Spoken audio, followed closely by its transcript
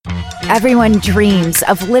Everyone dreams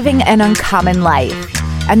of living an uncommon life,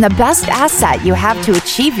 and the best asset you have to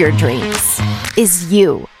achieve your dreams is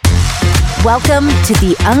you. Welcome to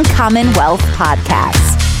the Uncommon Wealth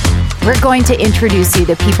Podcast. We're going to introduce you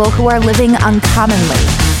to people who are living uncommonly.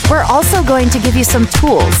 We're also going to give you some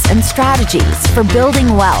tools and strategies for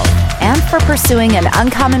building wealth and for pursuing an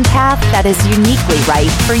uncommon path that is uniquely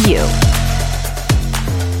right for you.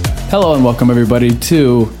 Hello and welcome everybody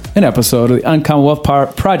to an episode of the Uncommon Wealth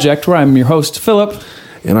Project, where I'm your host, Philip.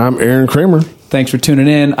 And I'm Aaron Kramer. Thanks for tuning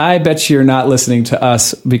in. I bet you're not listening to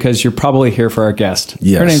us because you're probably here for our guest.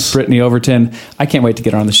 Yes. Her name's Brittany Overton. I can't wait to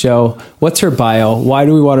get her on the show. What's her bio? Why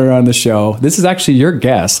do we want her on the show? This is actually your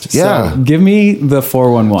guest. Yeah. So give me the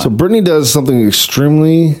 411. So Brittany does something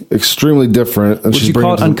extremely different. And Would you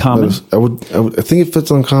call it uncommon? I think it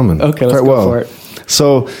fits uncommon. Okay, let's go for it.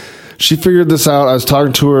 So she figured this out. I was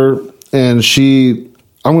talking to her, and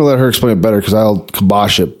I'm going to let her explain it better because I'll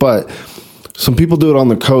kibosh it. But some people do it on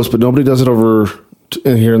the coast, but nobody does it over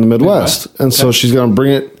in here in the Midwest. And so she's going to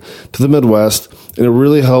bring it to the Midwest, and it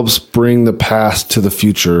really helps bring the past to the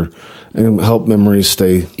future and help memories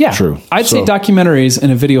stay true. I'd say documentaries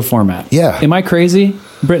in a video format. Yeah. Am I crazy?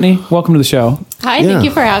 Brittany, welcome to the show. Hi, thank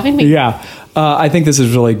you for having me. Yeah. I think this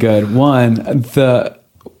is really good. One,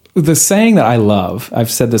 the saying that I love,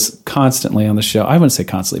 I've said this constantly on the show. I wouldn't say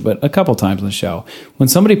constantly, but a couple times on the show. When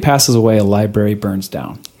somebody passes away, a library burns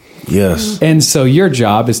down. Yes. And so your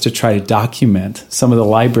job is to try to document some of the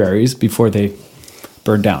libraries before they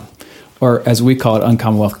burn down. Or as we call it,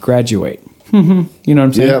 Uncommon Wealth, graduate. You know what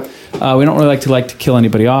I'm saying? Yep. We don't really like to kill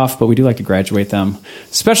anybody off, but we do like to graduate them,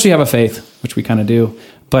 especially have a faith, which we kind of do.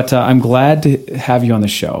 But I'm glad to have you on the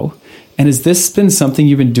show. And has this been something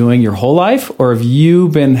you've been doing your whole life, or have you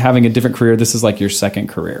been having a different career? This is like your second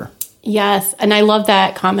career. Yes, and I love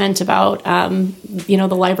that comment about, the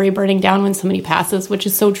library burning down when somebody passes, which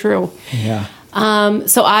is so true. Yeah.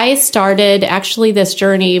 So I started actually this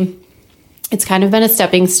journey. It's kind of been a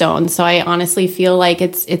stepping stone. So I honestly feel like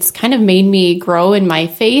it's kind of made me grow in my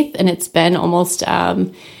faith, and it's been almost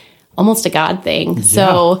a God thing. Yeah.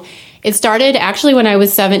 So it started actually when I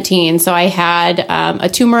was 17. So I had a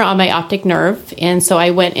tumor on my optic nerve. And so I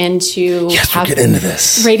went into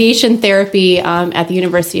radiation therapy at the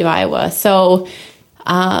University of Iowa. So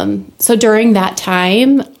during that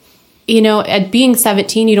time, at being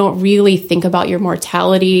 17, you don't really think about your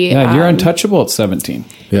mortality. Yeah, you're untouchable at 17.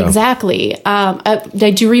 Yeah. Exactly.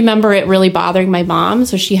 I do remember it really bothering my mom.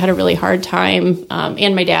 So she had a really hard time,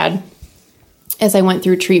 and my dad, as I went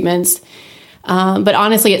through treatments. But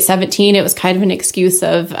honestly, at 17, it was kind of an excuse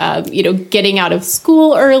of, getting out of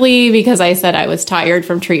school early because I said I was tired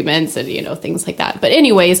from treatments and, things like that. But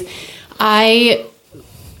anyways, I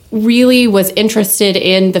really was interested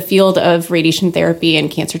in the field of radiation therapy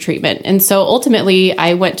and cancer treatment. And so ultimately,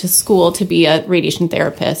 I went to school to be a radiation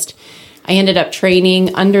therapist. I ended up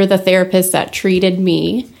training under the therapist that treated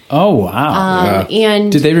me. Oh, wow.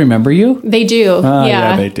 And did they remember you? They do.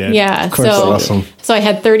 Yeah, they did. Yeah. Of course, awesome. So I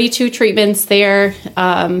had 32 treatments there.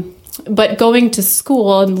 But going to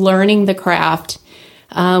school and learning the craft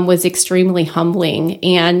was extremely humbling.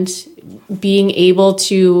 And being able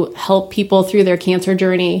to help people through their cancer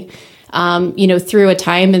journey, through a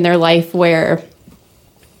time in their life where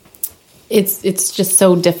it's just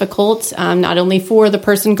so difficult, not only for the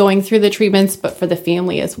person going through the treatments, but for the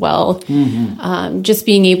family as well. Mm-hmm. Just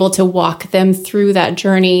being able to walk them through that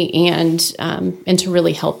journey and to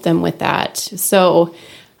really help them with that. So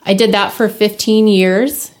I did that for 15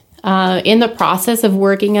 years. In the process of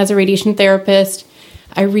working as a radiation therapist,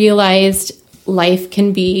 I realized life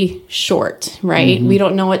can be short, right? Mm-hmm. We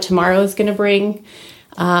don't know what tomorrow is going to bring.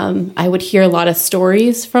 I would hear a lot of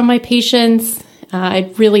stories from my patients.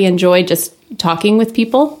 I really enjoyed just talking with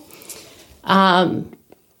people. And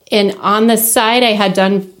on the side, I had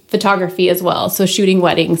done photography as well, so shooting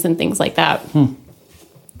weddings and things like that.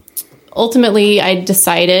 Ultimately, I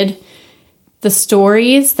decided the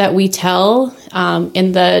stories that we tell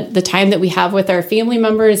in the time that we have with our family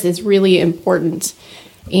members is really important.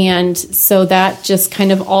 And so that just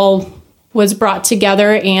kind of all was brought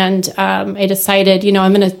together, and I decided,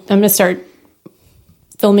 I'm gonna start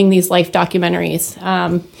filming these life documentaries.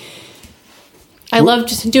 I love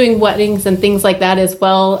just doing weddings and things like that as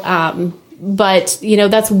well. But,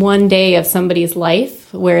 that's one day of somebody's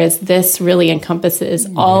life, whereas this really encompasses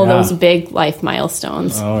all those big life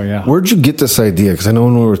milestones. Oh, yeah. Where'd you get this idea? Because I know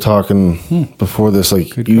when we were talking before this,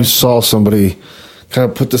 saw somebody kind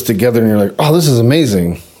of put this together and you're like, oh, this is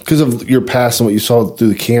amazing. Because of your past and what you saw through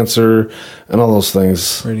the cancer and all those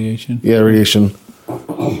things. Radiation. Yeah, radiation.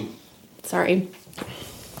 Sorry.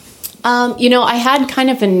 I had kind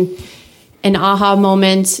of an aha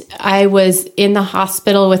moment. I was in the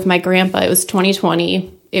hospital with my grandpa. It was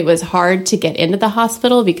 2020. It was hard to get into the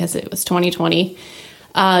hospital because it was 2020.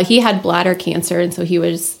 He had bladder cancer, and so he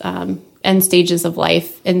was end stages of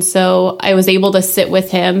life. And so I was able to sit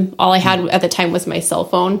with him. All I had at the time was my cell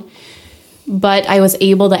phone, but I was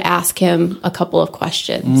able to ask him a couple of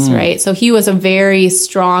questions, right? So he was a very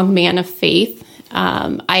strong man of faith.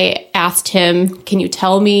 I asked him, can you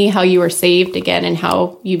tell me how you were saved again and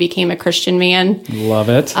how you became a Christian man? Love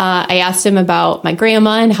it. I asked him about my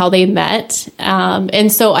grandma and how they met.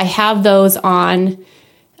 And so I have those on,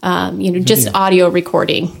 just audio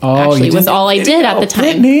recording, actually, was all I did at the time.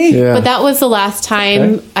 Brittany. Yeah. But that was the last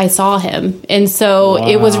time I saw him. And so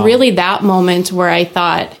it was really that moment where I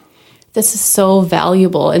thought, this is so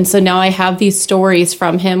valuable. And so now I have these stories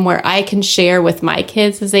from him where I can share with my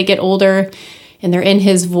kids as they get older, and they're in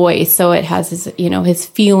his voice. So it has his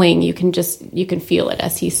feeling. You can feel it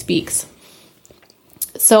as he speaks.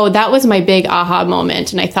 So that was my big aha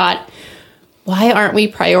moment. And I thought, why aren't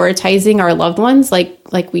we prioritizing our loved ones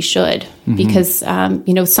like we should? Because,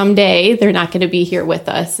 someday they're not going to be here with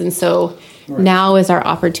us. And so now is our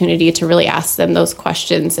opportunity to really ask them those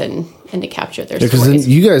questions and to capture their stories. Because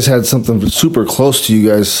you guys had something super close to you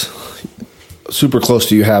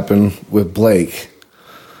happen with Blake.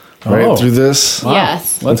 Right through this. Wow.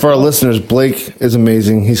 Yes. And for our listeners, Blake is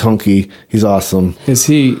amazing. He's hunky. He's awesome. Is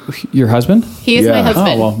he your husband? He is my Yeah.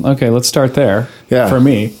 husband. Oh, well, okay. Let's start there. Yeah. For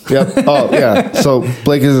me, Yep. Oh, yeah. So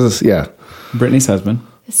Blake is, Brittany's husband.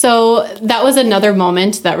 So that was another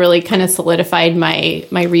moment that really kind of solidified my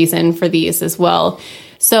reason for these as well.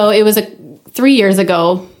 So it was 3 years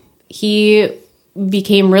ago. He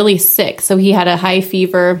became really sick. So he had a high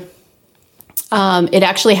fever. It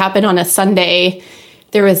actually happened on a Sunday.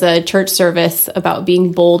 There was a church service about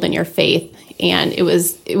being bold in your faith. And it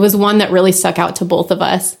was one that really stuck out to both of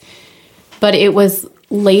us. But it was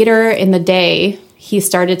later in the day, he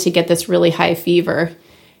started to get this really high fever.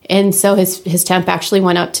 And so his temp actually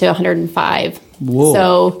went up to 105. Whoa.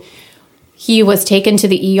 So he was taken to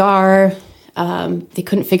the ER. They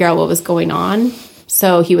couldn't figure out what was going on.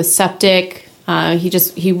 So he was septic.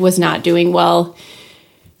 He was not doing well.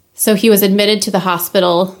 So he was admitted to the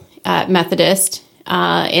hospital at Methodist.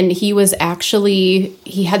 And he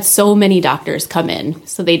had so many doctors come in.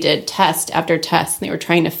 So they did test after test, and they were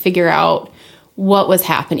trying to figure out what was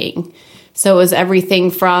happening. So it was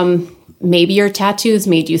everything from maybe your tattoos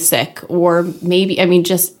made you sick, or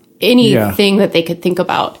just anything that they could think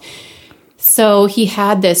about. So he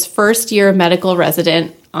had this first year medical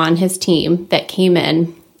resident on his team that came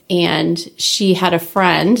in, and she had a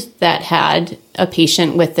friend that had a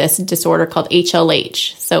patient with this disorder called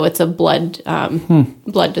HLH. So it's a blood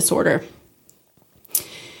disorder.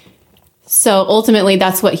 So ultimately,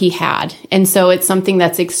 that's what he had. And so it's something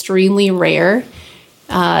that's extremely rare.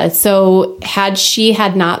 So had she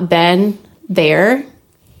not been there,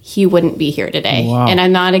 he wouldn't be here today. Wow. And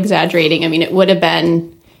I'm not exaggerating. I mean, it would have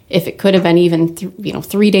been, if it could have been even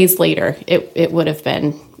 3 days later, it would have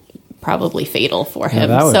been probably fatal for him.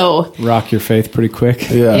 That would rock your faith pretty quick.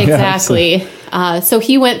 Yeah. Exactly. So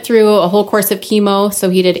he went through a whole course of chemo. So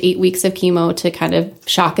he did 8 weeks of chemo to kind of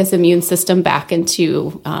shock his immune system back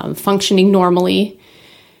into functioning normally.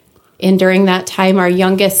 And during that time, our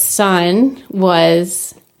youngest son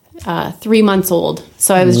was 3 months old.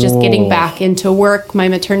 So I was just getting back into work. My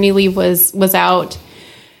maternity leave was out.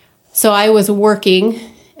 So I was working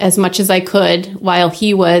as much as I could while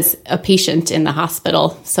he was a patient in the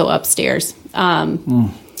hospital, so upstairs. And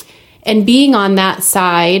being on that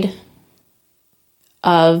side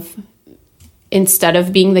of, instead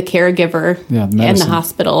of being the caregiver in the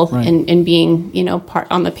hospital, right, and being, part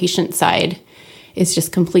on the patient side, is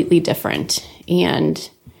just completely different. And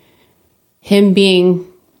him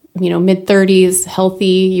being, mid-30s, healthy,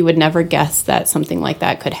 you would never guess that something like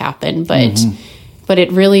that could happen. But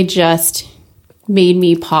it really just made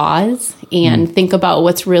me pause and think about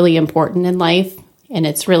what's really important in life. And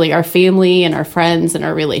it's really our family and our friends and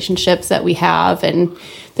our relationships that we have and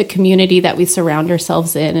the community that we surround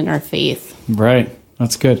ourselves in and our faith. Right.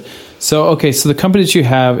 That's good. So the company that you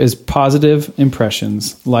have is Positive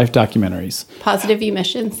Impressions, Life Documentaries. Positive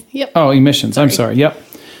Emissions. Yep. Oh, Emissions. I'm sorry. Yep.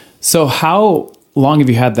 So how long have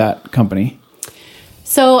you had that company?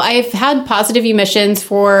 So I've had Positive Emissions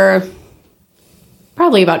for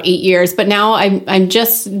probably about 8 years, but now I'm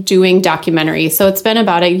just doing documentaries. So it's been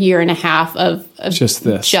about 1.5 years of just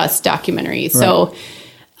documentaries. Right. So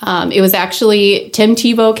it was actually Tim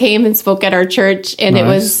Tebow came and spoke at our church, and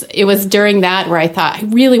nice. it was during that where I thought, I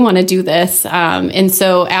really want to do this. And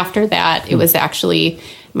so after that, it was actually,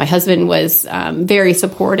 my husband was very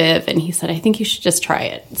supportive, and he said, I think you should just try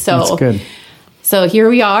it. So that's good. So here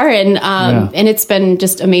we are, and it's been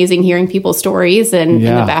just amazing hearing people's stories and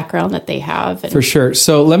the background that they have. For sure.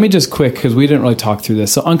 So let me just quick, because we didn't really talk through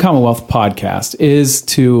this. So Uncommon Wealth Podcast is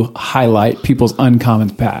to highlight people's uncommon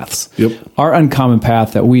paths. Yep. Our uncommon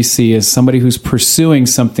path that we see is somebody who's pursuing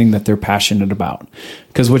something that they're passionate about.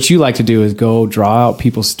 Because what you like to do is go draw out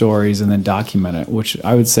people's stories and then document it, which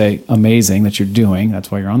I would say amazing that you're doing.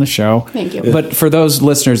 That's why you're on the show. Thank you. But for those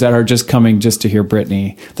listeners that are just coming just to hear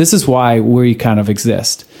Brittany, this is why we kind of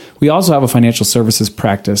exist. We also have a financial services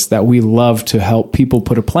practice that we love to help people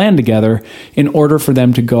put a plan together in order for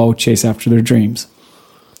them to go chase after their dreams.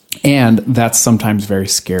 And that's sometimes very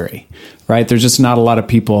scary, right? There's just not a lot of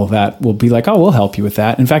people that will be like, oh, we'll help you with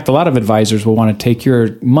that. In fact, a lot of advisors will want to take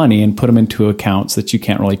your money and put them into accounts that you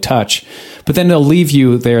can't really touch. But then they'll leave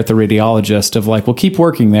you there at the radiologist of like, well, keep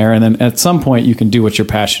working there. And then at some point you can do what you're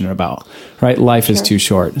passionate about, right? Life is too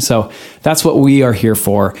short. So that's what we are here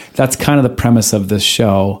for. That's kind of the premise of this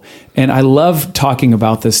show. And I love talking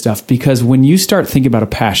about this stuff because when you start thinking about a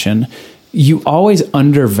passion, you always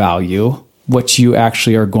undervalue what you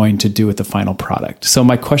actually are going to do with the final product. So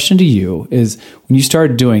my question to you is, when you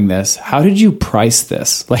started doing this, how did you price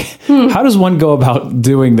this? Like, how does one go about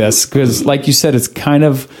doing this? Because like you said, it's kind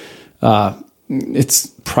of, it's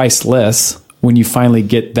priceless when you finally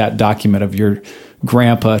get that document of your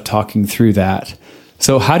grandpa talking through that.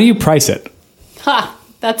 So how do you price it?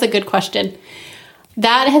 That's a good question.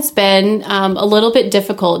 That has been a little bit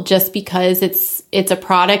difficult just because it's a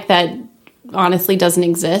product that honestly doesn't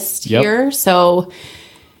exist here. So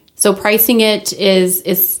pricing it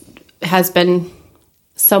has been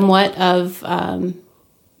somewhat of a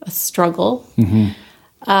struggle.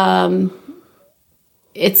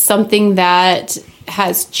 It's something that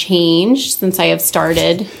has changed since I have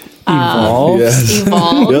started. Evolved.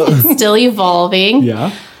 It's still evolving.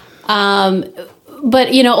 Yeah.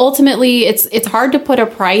 But ultimately it's hard to put a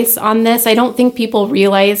price on this. I don't think people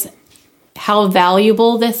realize how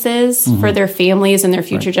valuable this is for their families and their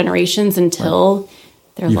future generations until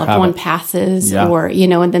their loved one passes or,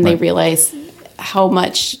 and then they realize how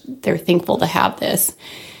much they're thankful to have this.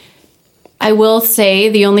 I will say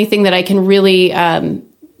the only thing that I can really,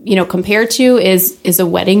 compare to is a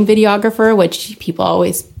wedding videographer, which people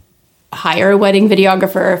always hire a wedding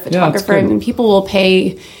videographer, a photographer. I mean, people will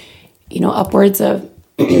pay, upwards of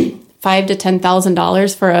 $5,000 to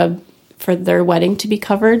 $10,000 for their wedding to be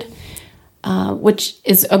covered. Which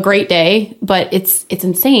is a great day, but it's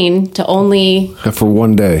insane to only for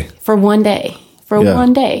one day, one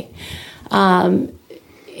day.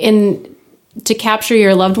 And to capture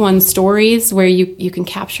your loved one's stories where you can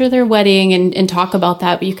capture their wedding and talk about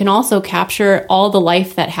that, but you can also capture all the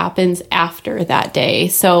life that happens after that day.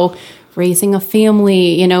 So raising a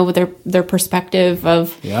family, with their perspective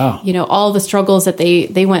of, all the struggles that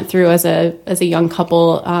they went through as a young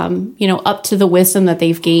couple, up to the wisdom that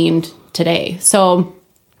they've gained today. So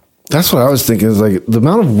that's what I was thinking, is like the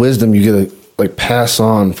amount of wisdom you get to like pass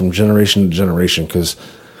on from generation to generation. Cause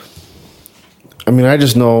I mean, I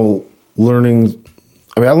just know I learned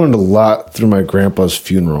a lot through my grandpa's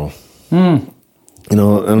funeral,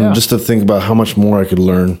 just to think about how much more I could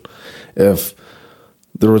learn if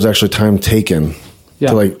there was actually time taken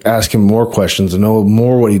to like ask him more questions and know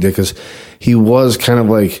more what he did. Cause he was kind of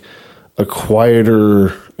like a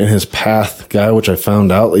quieter in his path guy, which I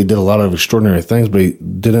found out he did a lot of extraordinary things, but he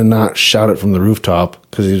did not shout it from the rooftop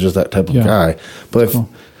because he was just that type of guy. But if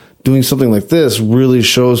doing something like this really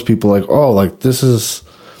shows people like, oh, like this is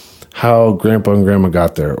how grandpa and grandma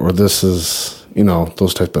got there, or this is,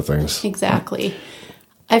 those type of things. Exactly.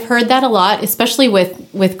 I've heard that a lot, especially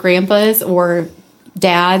with grandpas or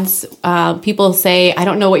dads. People say, I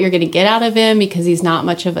don't know what you're going to get out of him because he's not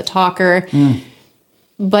much of a talker.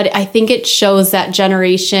 But I think it shows that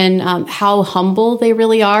generation how humble they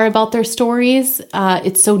really are about their stories.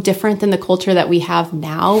 It's so different than the culture that we have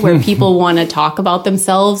now, where people want to talk about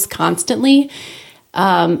themselves constantly.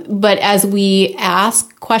 But as we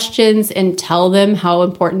ask questions and tell them how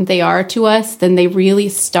important they are to us, then they really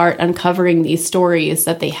start uncovering these stories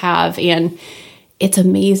that they have. And it's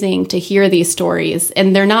amazing to hear these stories.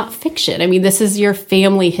 And they're not fiction. I mean, this is your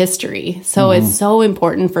family history. So it's so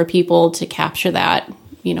important for people to capture that,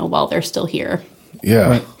 while they're still here. Yeah.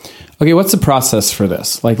 Right. Okay, what's the process for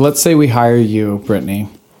this? Like, let's say we hire you, Brittany,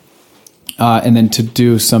 and then to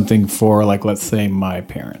do something for, like, let's say my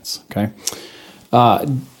parents, okay?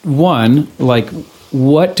 One, like,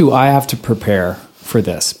 what do I have to prepare for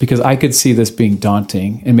this? Because I could see this being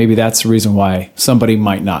daunting, and maybe that's the reason why somebody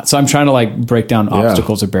might not. So I'm trying to, like, break down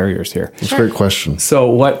obstacles or barriers here. That's a great question.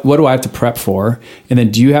 So what do I have to prep for? And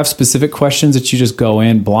then do you have specific questions that you just go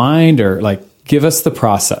in blind, or, like, Give us the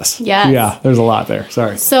process. Yes. Yeah, there's a lot there.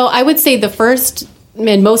 Sorry. So I would say the first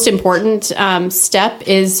and most important step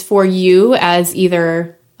is for you as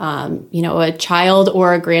either, a child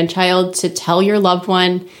or a grandchild to tell your loved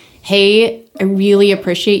one, hey, I really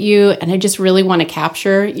appreciate you. And I just really want to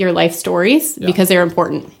capture your life stories because they're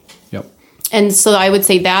important. Yep. And so I would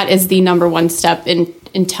say that is the number one step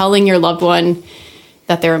in telling your loved one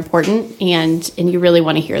that they're important and you really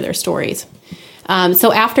want to hear their stories.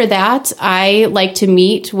 So after that, I like to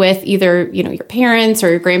meet with either, your parents or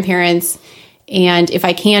your grandparents. And if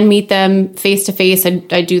I can meet them face to face,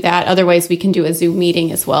 I do that. Otherwise, we can do a Zoom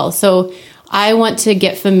meeting as well. So I want to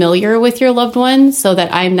get familiar with your loved one so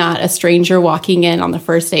that I'm not a stranger walking in on the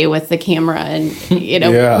first day with the camera and,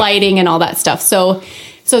 lighting and all that stuff. So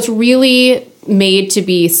it's really made to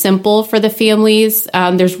be simple for the families.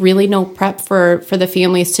 There's really no prep for the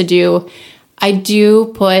families to do. I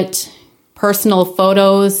do put personal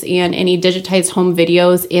photos and any digitized home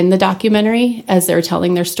videos in the documentary as they're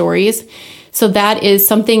telling their stories. So that is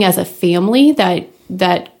something as a family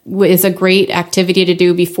that is a great activity to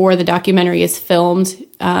do before the documentary is filmed,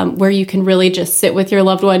 where you can really just sit with your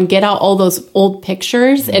loved one, get out all those old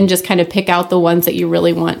pictures and just kind of pick out the ones that you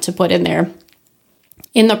really want to put in there.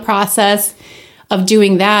 In the process of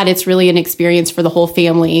doing that, it's really an experience for the whole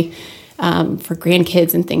family, for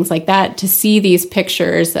grandkids and things like that, to see these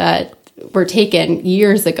pictures that were taken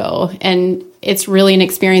years ago. And it's really an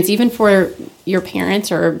experience, even for your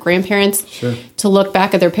parents or grandparents, to look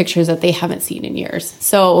back at their pictures that they haven't seen in years.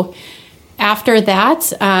 So after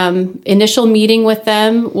that initial meeting with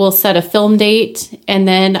them, we'll set a film date. And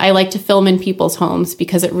then I like to film in people's homes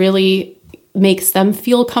because it really makes them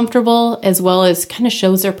feel comfortable as well as kind of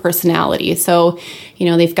shows their personality. So,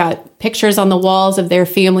 they've got pictures on the walls of their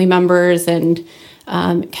family members and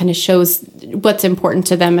kind of shows what's important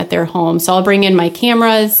to them at their home. So I'll bring in my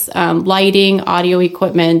cameras, lighting, audio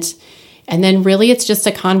equipment, and then really it's just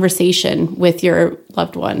a conversation with your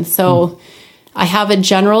loved one. So I have a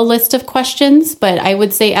general list of questions, but I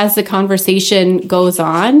would say as the conversation goes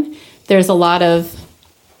on, there's a lot of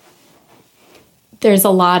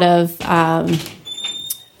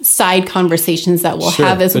side conversations that we'll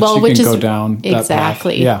have as well, which is go down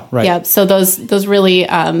exactly. Yeah, right. Yeah. So those really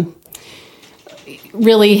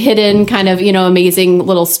really hidden kind of, amazing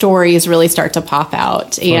little stories really start to pop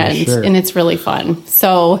out and it's really fun.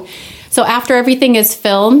 So after everything is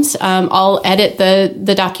filmed, I'll edit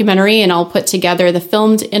the documentary and I'll put together the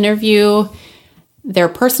filmed interview, their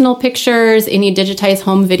personal pictures, any digitized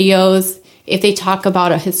home videos. If they talk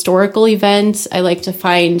about a historical event, I like to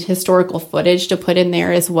find historical footage to put in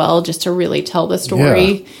there as well, just to really tell the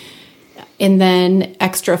story. Yeah. And then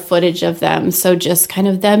extra footage of them. So just kind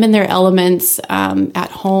of them in their elements at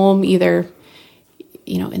home, either,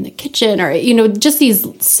 in the kitchen or, just these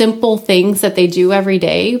simple things that they do every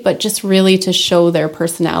day, but just really to show their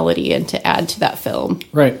personality and to add to that film.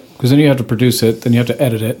 Right. Because then you have to produce it, then you have to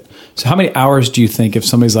edit it. So how many hours do you think if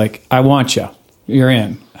somebody's like, I want you, you're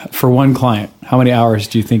in for one client, how many hours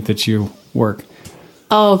do you think that you work?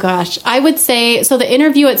 Oh, gosh. I would say, so the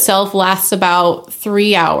interview itself lasts about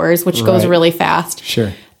 3 hours, which goes really fast.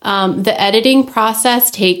 Sure. The editing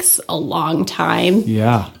process takes a long time.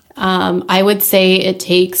 Yeah. I would say it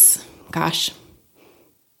takes,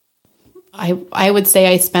 I would say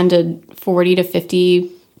I spend 40 to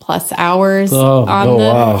 50 plus hours on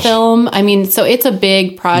the film. I mean, so it's a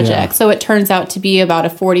big project. Yeah. So it turns out to be about a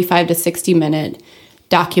 45 to 60 minute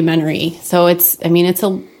documentary. So it's a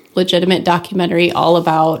legitimate documentary all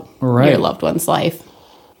about your loved one's life.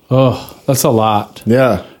 Oh, that's a lot.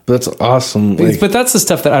 Yeah, that's awesome. But that's the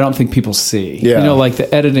stuff that I don't think people see. Yeah. Like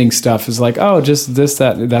the editing stuff is like, oh, just this,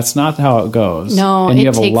 that. That's not how it goes. No, and you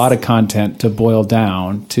have a lot of content to boil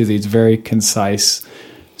down to these very concise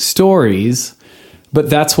stories. But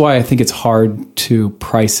that's why I think it's hard to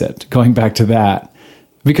price it, going back to that.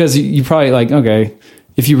 Because you probably okay,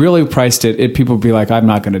 if you really priced it, people would be like, I'm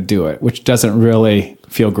not going to do it, which doesn't really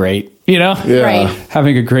feel great, Yeah. Right.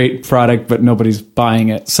 Having a great product, but nobody's buying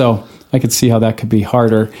it. So I could see how that could be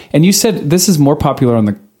harder. And you said this is more popular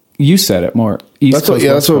on you said it more East Coast.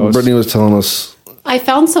 That's what Brittany was telling us. I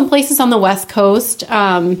found some places on the West Coast.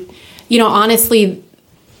 Honestly,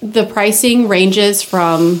 the pricing ranges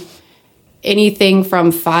from anything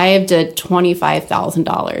from $5,000 to $25,000.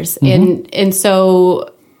 Mm-hmm. And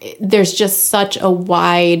so there's just such a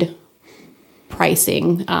wide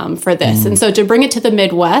pricing for this. And so to bring it to the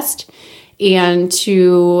Midwest and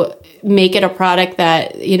to make it a product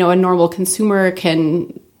that, a normal consumer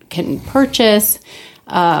can purchase,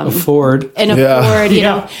 afford, but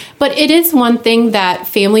it is one thing that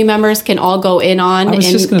family members can all go in on and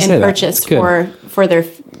purchase for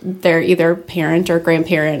their either parent or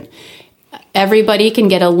grandparent. Everybody can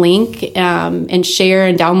get a link and share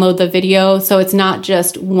and download the video. So it's not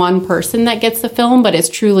just one person that gets the film, but it's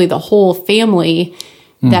truly the whole family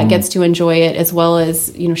that gets to enjoy it, as well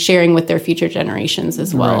as, sharing with their future generations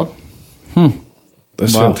as well. Right.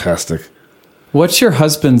 That's fantastic. What's your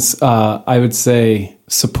husband's, I would say,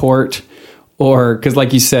 support? Or, because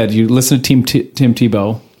like you said, you listen to Tim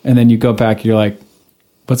Tebow, and then you go back, you're like,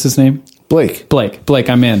 what's his name? Blake,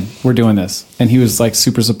 I'm in. We're doing this. And he was like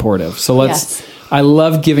super supportive. So I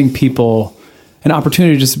love giving people an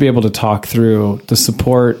opportunity just to be able to talk through the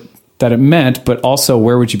support that it meant, but also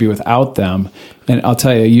where would you be without them? And I'll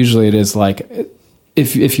tell you, usually it is like,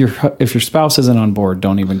 if your spouse isn't on board,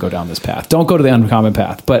 don't even go down this path. Don't go to the uncommon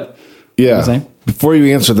path. But before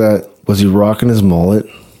you answer that, was he rocking his mullet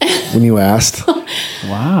when you asked?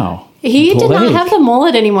 Wow. He did not have the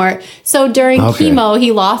mullet anymore. So during chemo,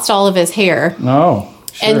 he lost all of his hair. Oh,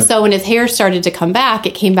 sure. And so when his hair started to come back,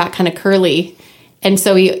 it came back kind of curly. And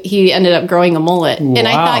so he ended up growing a mullet. Wow. And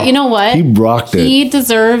I thought, you know what? He rocked it. He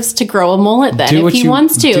deserves to grow a mullet then if he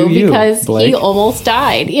wants to, because he almost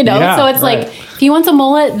died, Yeah, so it's like, if he wants a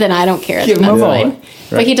mullet, then I don't care. Then that's fine. Right.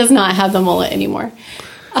 But he does not have the mullet anymore.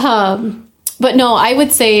 But no, I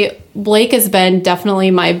would say Blake has been definitely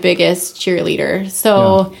my biggest cheerleader.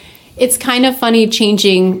 So it's kind of funny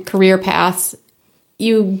changing career paths.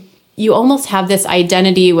 You almost have this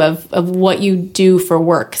identity of what you do for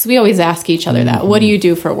work. Because we always ask each other that. What do you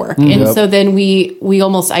do for work? And so then we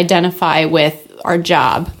almost identify with our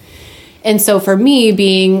job. And so for me,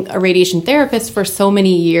 being a radiation therapist for so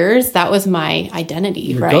many years, that was my identity,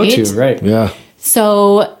 Your right? go-to, right? Yeah.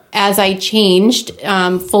 So as I changed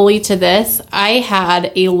fully to this, I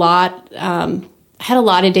had a lot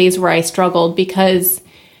of days where I struggled because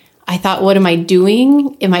I thought, what am I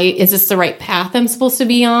doing? Is this the right path I'm supposed to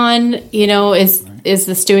be on? Is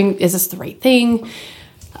this the right thing?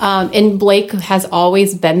 And Blake has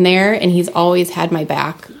always been there, and he's always had my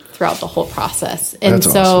back throughout the whole process. And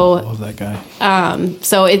That's so awesome. Love that guy.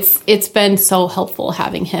 So it's been so helpful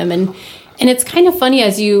having him. And it's kind of funny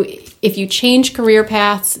if you change career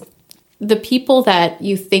paths, the people that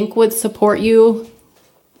you think would support you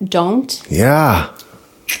don't. Yeah.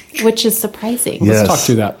 Which is surprising. Yes. Let's talk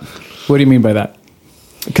through that. What do you mean by that?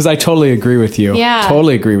 Because I totally agree with you. Yeah.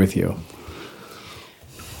 Totally agree with you.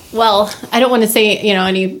 Well, I don't want to say,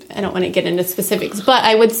 I don't want to get into specifics, but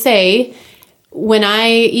I would say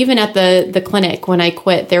even at the clinic, when I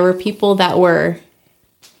quit, there were people that were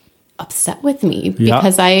upset with me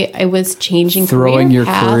because I was changing throwing your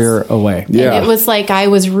paths, career away. Yeah. And it was like I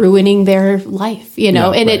was ruining their life, and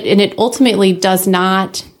it ultimately does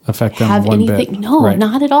not affect them have one anything. bit. No, Right.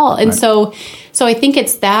 not at all. And so I think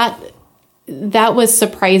it's that was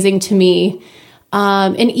surprising to me.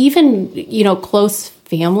 And even, close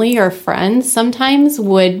family or friends sometimes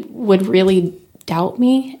would really doubt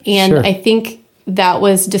me. And Sure. I think that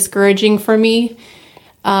was discouraging for me,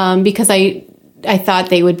 because I thought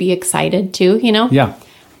they would be excited too, Yeah.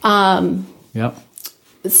 Yep.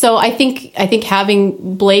 So I think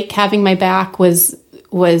having Blake having my back was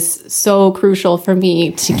so crucial for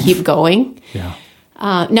me to keep going. Yeah.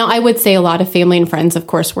 Now I would say a lot of family and friends, of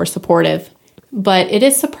course, were supportive, but it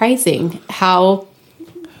is surprising how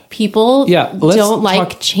people don't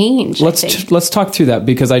like change. Let's talk through that,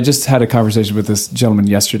 because I just had a conversation with this gentleman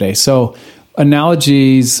yesterday. So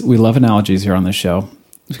analogies, we love analogies here on this show,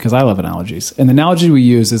 because I love analogies. And the analogy we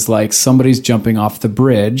use is like somebody's jumping off the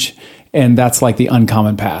bridge, and that's like the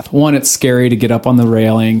uncommon path. One, it's scary to get up on the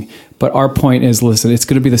railing, but our point is, listen, it's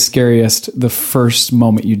going to be the scariest the first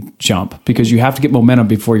moment you jump, because you have to get momentum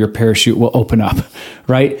before your parachute will open up,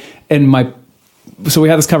 right? So we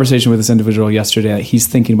had this conversation with this individual yesterday that he's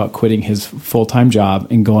thinking about quitting his full-time job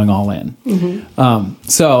and going all in.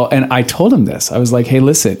 Mm-hmm. And I told him this. I was like, hey,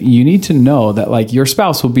 listen, you need to know that like your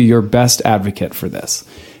spouse will be your best advocate for this.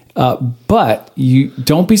 But you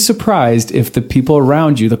don't be surprised if the people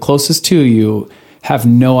around you, the closest to you, have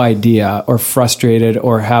no idea or frustrated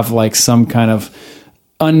or have like some kind of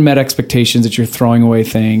unmet expectations that you're throwing away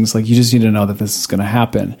things. Like, you just need to know that this is going to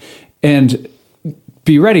happen and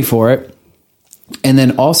be ready for it. And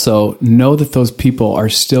then also know that those people are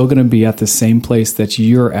still going to be at the same place that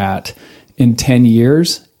you're at in 10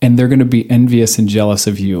 years, and they're going to be envious and jealous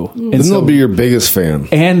of you. And then they'll be your biggest fan.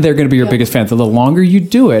 And they're going to be your biggest fan. So the longer you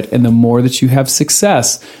do it and the more that you have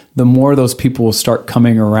success, the more those people will start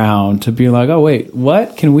coming around to be like, oh, wait,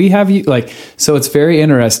 what? Can we have you? Like, so it's very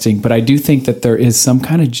interesting, but I do think that there is some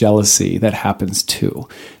kind of jealousy that happens too,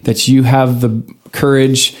 that you have the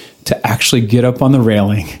courage to actually get up on the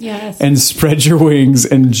railing and spread your wings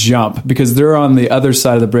and jump, because they're on the other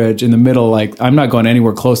side of the bridge in the middle. Like, I'm not going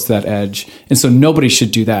anywhere close to that edge. And so nobody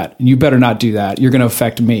should do that. And you better not do that. You're going to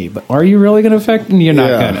affect me. But are you really going to affect me? You're not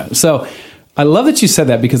going to. So I love that you said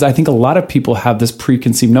that, because I think a lot of people have this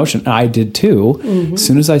preconceived notion. I did too. Mm-hmm. As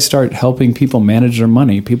soon as I start helping people manage their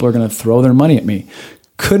money, people are going to throw their money at me.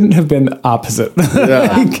 Couldn't have been the opposite.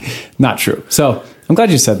 Yeah. Like, not true. So I'm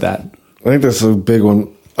glad you said that. I think that's a big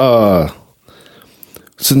one.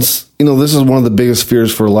 Since, this is one of the biggest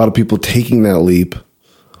fears for a lot of people taking that leap,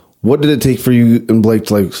 what did it take for you and Blake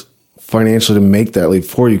to, like, financially to make that leap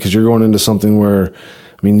for you? Because you're going into something where,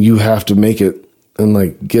 you have to make it and,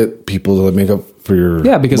 like, get people to, like, make up for your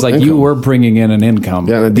because like income. You were bringing in an income.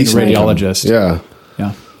 Yeah, and a decent radiologist. Income.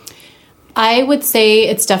 Yeah. I would say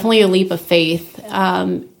it's definitely a leap of faith.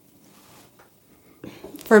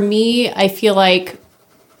 For me, I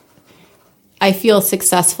feel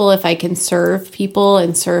successful if I can serve people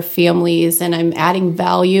and serve families, and I'm adding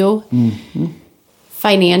value. Mm-hmm.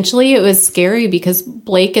 Financially, it was scary because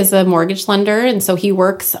Blake is a mortgage lender, and so he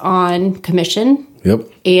works on commission. Yep.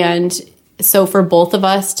 And so for both of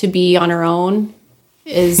us to be on our own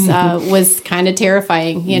was kind of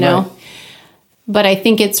terrifying, know. Right. But I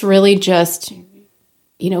think it's really just,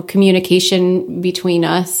 communication between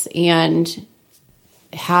us and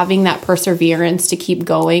having that perseverance to keep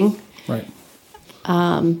going. Right.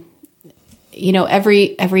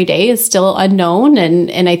 Every day is still unknown.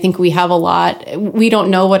 And I think we don't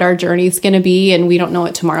know what our journey is going to be, and we don't know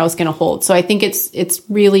what tomorrow is going to hold. So I think it's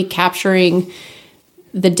really capturing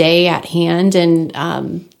the day at hand and,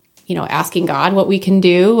 asking God what we can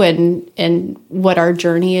do and what our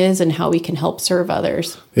journey is and how we can help serve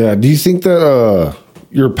others. Yeah. Do you think that,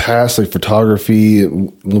 your past, like photography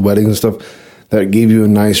and the weddings and stuff, that gave you a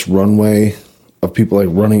nice runway of people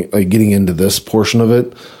getting into this portion of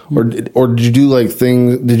it? Or did you do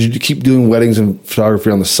did you keep doing weddings and photography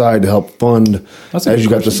on the side to help fund as you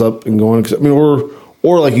got this up and going? 'Cause,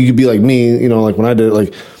 or like you could be like me, like when I did it,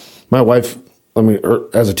 like my wife,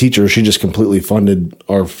 as a teacher, she just completely funded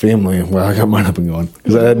our family while I got mine up and going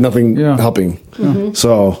because I had nothing helping. Mm-hmm.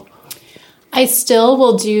 So I still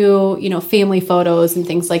will do, family photos and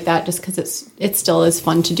things like that just because it still is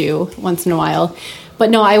fun to do once in a while. But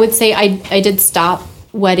no, I would say I did stop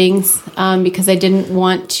weddings because I didn't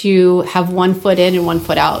want to have one foot in and one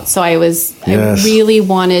foot out. So I really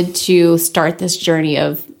wanted to start this journey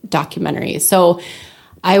of documentaries. So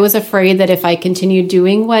I was afraid that if I continued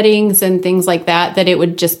doing weddings and things like that it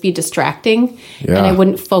would just be distracting and I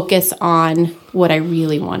wouldn't focus on what I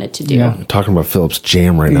really wanted to do. Yeah. You're talking about Philip's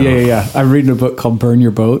jam right now. Yeah. I'm reading a book called Burn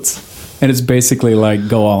Your Boats, and it's basically like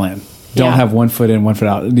go all in. Don't have one foot in, one foot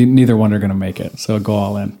out. Neither one are going to make it. So go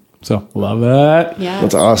all in. So love that. Yeah.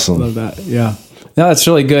 That's awesome. Love that. Yeah. No, that's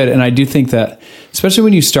really good. And I do think that, especially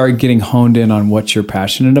when you start getting honed in on what you're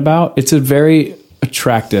passionate about, it's a very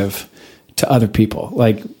attractive to other people.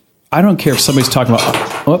 Like, I don't care if somebody's talking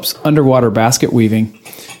about, underwater basket weaving.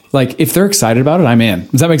 Like, if they're excited about it, I'm in.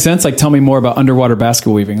 Does that make sense? Like, tell me more about underwater basket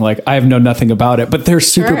weaving. Like, I know nothing about it, but they're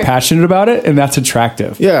super passionate about it, and that's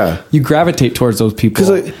attractive. Yeah. You gravitate towards those people. Because,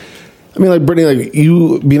 like, Brittany, like,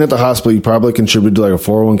 you being at the hospital, you probably contributed to, like, a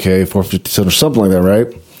 401k, 457 or something like that, right?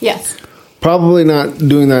 Yes. Probably not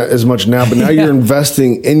doing that as much now, but now you're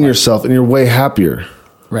investing in yourself, and you're way happier.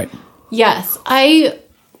 Right. Yes.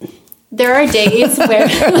 There are days where...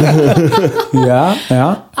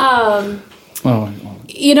 Yeah.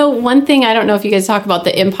 One thing, I don't know if you guys talk about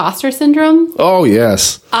the imposter syndrome. Oh,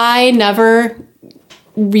 yes. I never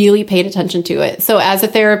really paid attention to it. So as a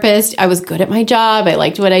therapist, I was good at my job. I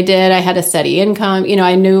liked what I did. I had a steady income.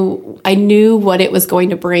 I knew what it was going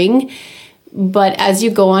to bring. But as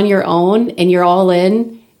you go on your own and you're all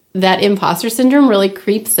in, that imposter syndrome really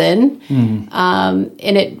creeps in. Mm-hmm.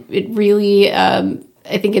 And it really...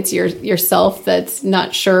 I think it's yourself that's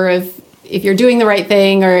not sure if you're doing the right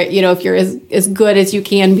thing or, if you're as good as you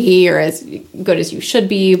can be or as good as you should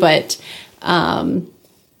be, but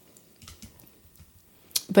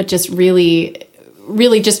just really,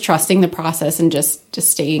 really just trusting the process and just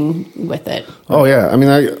staying with it. Oh yeah.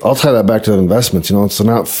 I'll tie that back to the investments, it's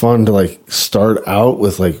not fun to like start out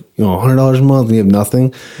with like, $100 a month and you have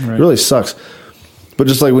nothing. Right. It really sucks. But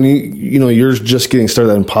just like when you're just getting started,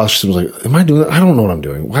 that imposter syndrome is like, am I doing that? I don't know what I'm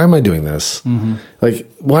doing. Why am I doing this? Mm-hmm.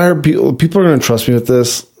 Like, why are people are going to trust me with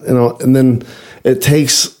this? And then it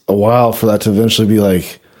takes a while for that to eventually be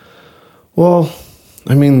like, well,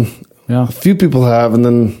 a few people have, and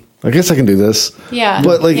then I guess I can do this. Yeah.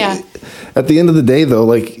 But at the end of the day, though,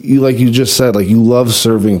 like you just said, like you love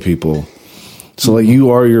serving people. So like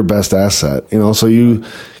you are your best asset, so you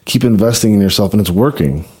keep investing in yourself and it's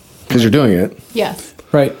working because you're doing it. Yes.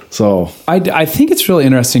 Right. So I think it's really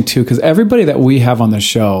interesting too, because everybody that we have on the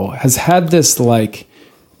show has had this, like,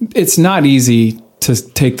 it's not easy to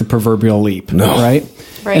take the proverbial leap. No. Right.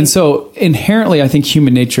 And so inherently, I think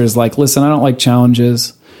human nature is like, listen, I don't like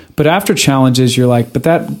challenges. But after challenges, you're like, but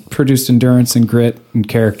that produced endurance and grit and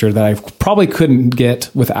character that I probably couldn't get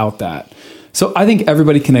without that. So I think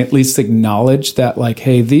everybody can at least acknowledge that, like,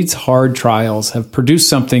 hey, these hard trials have produced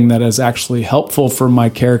something that is actually helpful for my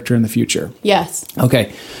character in the future. Yes.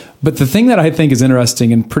 Okay. But the thing that I think is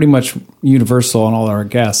interesting and pretty much universal on all our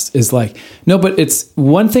guests is like, no, but it's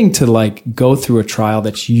one thing to like go through a trial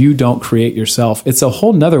that you don't create yourself. It's a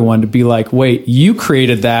whole nother one to be like, wait, you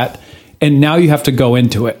created that. And now you have to go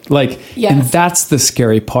into it. Like, yes. And that's the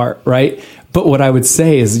scary part, right? But what I would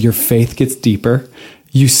say is your faith gets deeper.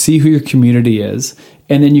 You see who your community is.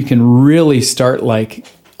 And then you can really start like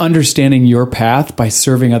understanding your path by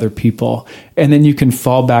serving other people. And then you can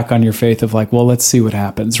fall back on your faith of like, well, let's see what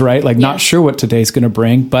happens, right? Like, not sure what today's going to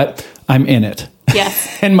bring, but I'm in it.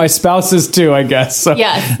 Yes. And my spouse is too, I guess. So,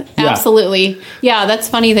 yes, absolutely. Yeah, that's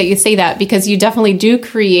funny that you say that, because you definitely do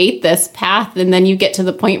create this path. And then you get to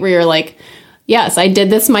the point where you're like, yes, I did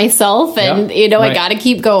this myself, and I got to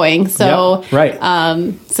keep going. So,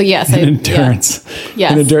 so yes, endurance.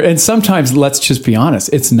 Yes. And sometimes, let's just be honest,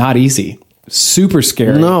 it's not easy. Super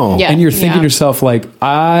scary. No. Yeah. And you're thinking to yourself, like,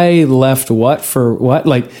 I left what for what?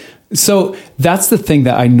 Like, so that's the thing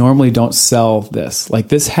that I normally don't sell this. Like,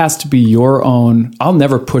 this has to be your own. I'll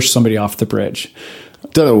never push somebody off the bridge.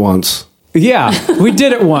 Done it once. Yeah, we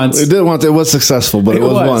did it once. We did it once. It was successful, but it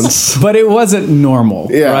was once. But it wasn't normal,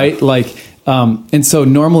 right? Like, and so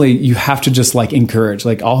normally you have to just like encourage,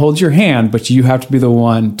 like, I'll hold your hand, but you have to be the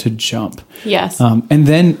one to jump. Yes. And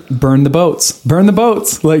then burn the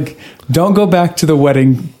boats. Like, don't go back to the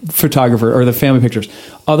wedding photographer or the family pictures.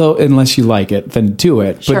 Although, unless you like it, then do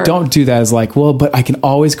it. Sure. But don't do that as like, well, but I can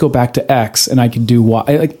always go back to X and I can do Y.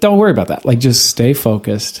 Like, don't worry about that. Like, just stay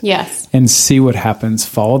focused. Yes. And see what happens.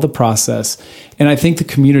 Follow the process. And I think the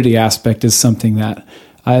community aspect is something that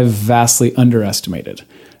I've vastly underestimated.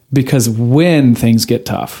 Because when things get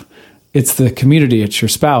tough, it's the community, it's your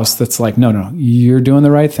spouse that's like, no, you're doing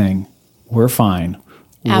the right thing. We're fine.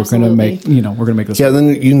 Absolutely. We're going to make this. Yeah.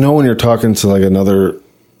 Then, when you're talking to like another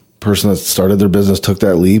person that started their business, took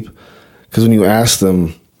that leap, because when you ask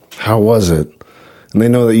them, how was it? And they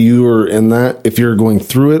know that you were in that, if you're going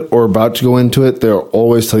through it or about to go into it, they'll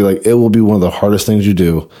always tell you like, it will be one of the hardest things you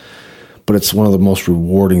do, but it's one of the most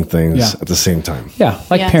rewarding things at the same time. Yeah.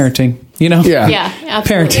 Like parenting, Yeah. Yeah,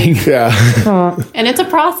 absolutely. Parenting. Yeah. And it's a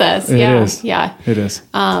process. It is. Yeah. It is.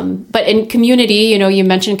 But in community, you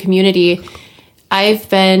mentioned community. I've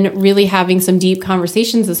been really having some deep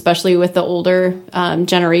conversations, especially with the older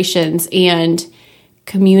generations, and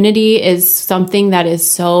community is something that is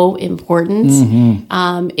so important.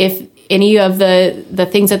 Mm-hmm. If any of the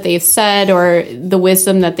things that they've said or the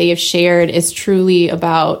wisdom that they have shared is truly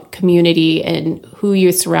about community and who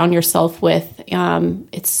you surround yourself with,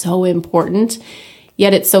 it's so important,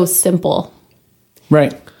 yet it's so simple.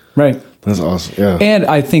 Right. That's awesome. Yeah. And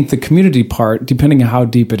I think the community part, depending on how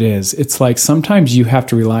deep it is, it's like sometimes you have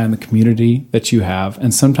to rely on the community that you have,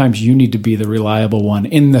 and sometimes you need to be the reliable one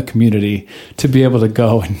in the community to be able to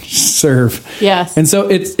go and serve. Yes. And so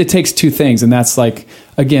it takes two things, and that's like,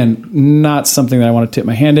 again, not something that I want to tip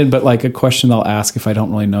my hand in, but like a question I'll ask if I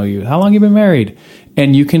don't really know you. How long have you been married?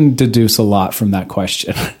 And you can deduce a lot from that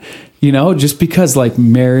question. Just because like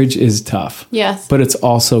marriage is tough. Yes. But it's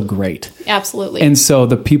also great. Absolutely. And so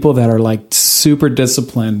the people that are like super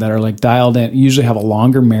disciplined, that are like dialed in, usually have a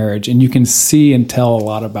longer marriage, and you can see and tell a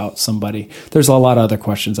lot about somebody. There's a lot of other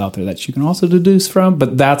questions out there that you can also deduce from,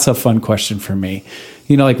 but that's a fun question for me.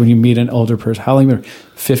 Like when you meet an older person, how long have you been?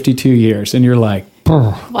 52 years. And you're like,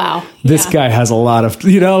 wow, this guy has a lot of,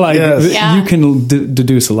 you can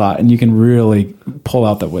deduce a lot, and you can really pull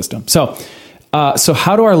out that wisdom. So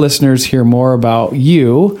how do our listeners hear more about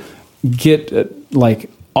you, get like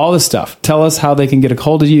all this stuff? Tell us how they can get a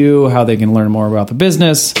hold of you, how they can learn more about the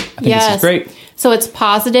business. I think this is great. So it's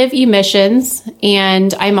Positive Emissions,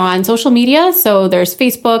 and I'm on social media. So there's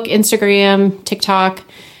Facebook, Instagram, TikTok.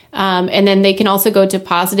 And then they can also go to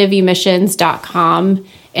positiveemissions.com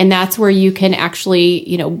And that's where you can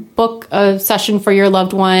actually, book a session for your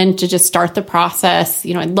loved one to just start the process.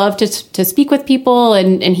 I'd love to speak with people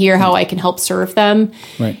and hear how I can help serve them.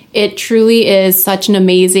 Right. It truly is such an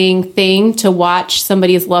amazing thing to watch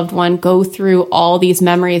somebody's loved one go through all these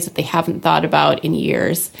memories that they haven't thought about in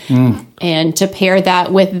years. And to pair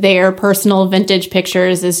that with their personal vintage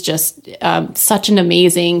pictures is just such an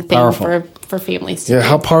amazing thing for families to do.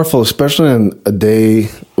 How powerful, especially in a day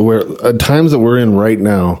where at times that we're in right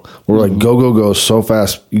now, we're like go so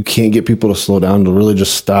fast, you can't get people to slow down, to really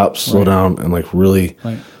just stop, slow down, and really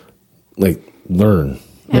learn.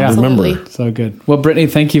 Yeah, remember. So good. Well, Brittany,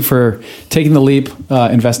 thank you for taking the leap,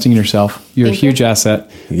 investing in yourself. You're a huge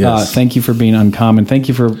asset. Yes. Thank you for being uncommon. Thank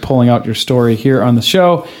you for pulling out your story here on the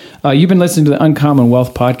show. You've been listening to the Uncommon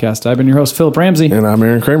Wealth Podcast. I've been your host, Philip Ramsey. And I'm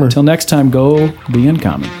Aaron Kramer. Till next time, go be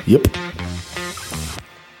uncommon. Yep.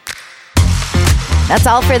 That's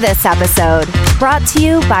all for this episode, brought to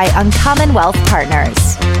you by Uncommon Wealth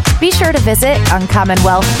Partners. Be sure to visit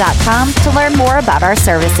uncommonwealth.com to learn more about our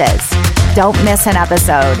services. Don't miss an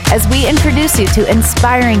episode as we introduce you to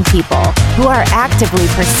inspiring people who are actively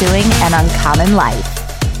pursuing an uncommon life.